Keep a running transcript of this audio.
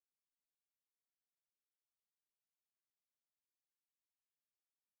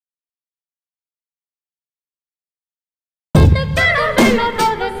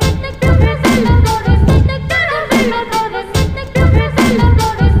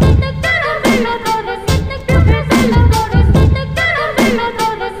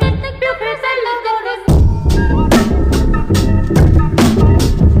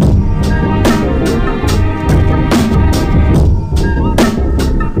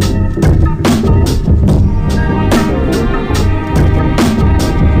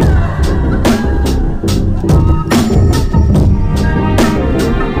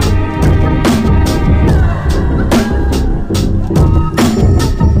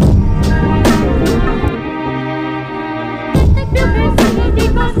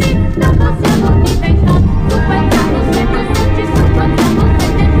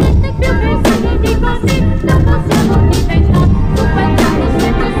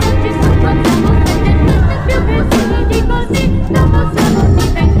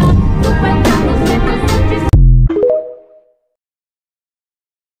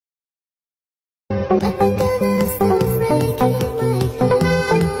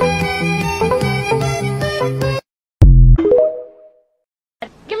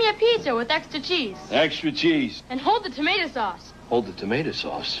with extra cheese. Extra cheese. And hold the tomato sauce. Hold the tomato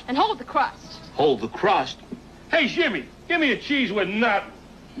sauce. And hold the crust. Hold the crust. Hey, Jimmy, give me a cheese with nothing.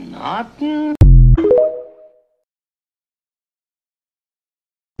 Nothing?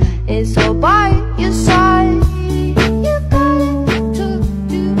 It's all by your side. You got it to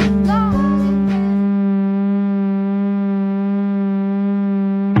do that.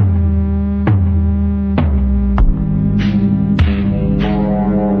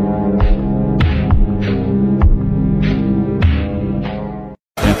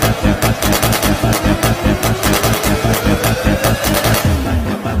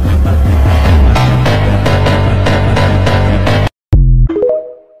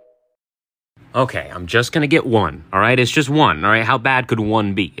 Okay, I'm just gonna get one, all right? It's just one, all right? How bad could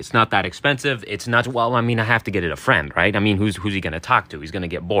one be? It's not that expensive. It's not, well, I mean, I have to get it a friend, right? I mean, who's he gonna talk to? He's gonna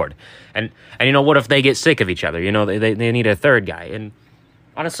get bored. And you know, what if they get sick of each other? You know, they need a third guy. And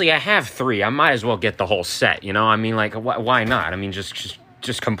honestly, I have 3. I might as well get the whole set, you know? I mean, like, why not? I mean, just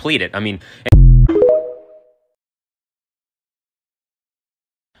complete it. I mean...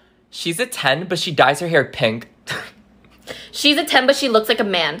 She's a 10, but she dyes her hair pink. She's a 10, but she looks like a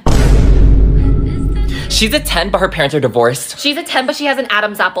man. She's a 10, but her parents are divorced. She's a 10, but she has an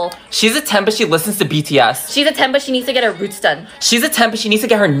Adam's apple. She's a 10, but she listens to BTS. She's a 10, but she needs to get her roots done. She's a 10, but she needs to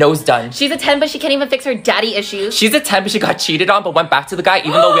get her nose done. She's a 10, but she can't even fix her daddy issues. She's a 10, but she got cheated on, but went back to the guy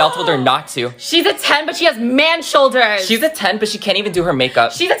even though we all told her not to. She's a 10, but she has man shoulders. She's a 10, but she can't even do her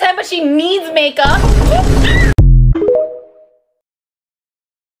makeup. She's a 10, but she needs makeup.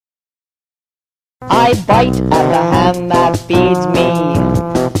 I bite at the hand that feeds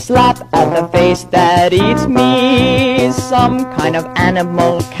me, slap at the face that eats me. Some kind of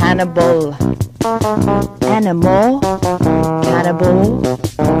animal cannibal. Animal cannibal.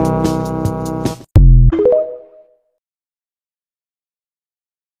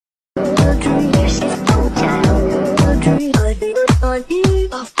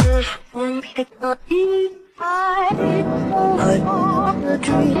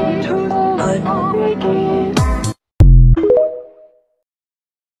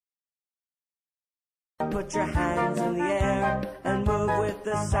 Put your hands in the air and move with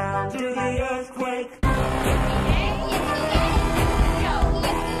the sound. Do the earthquake.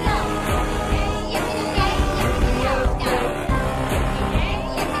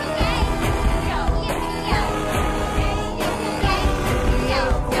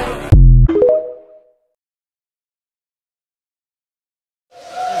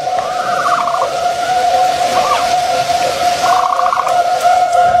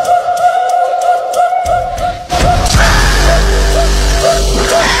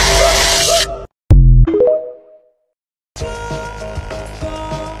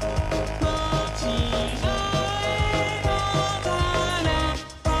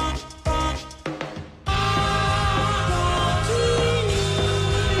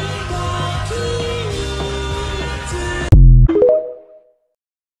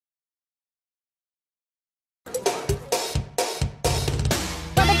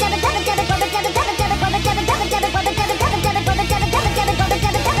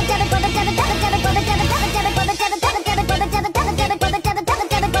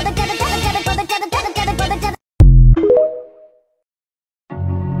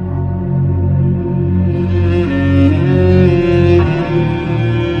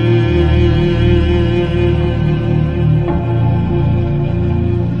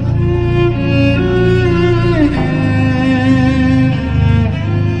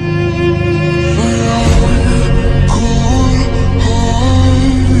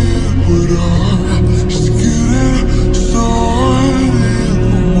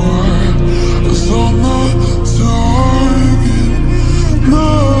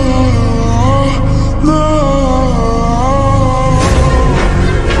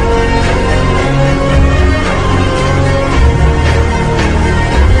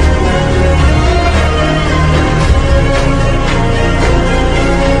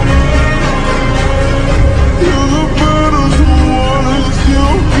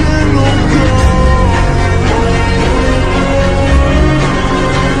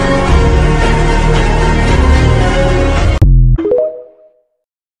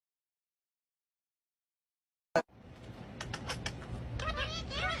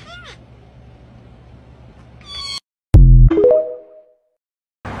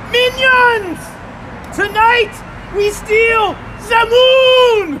 Minions! Tonight, we steal the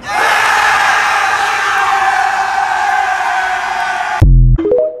moon!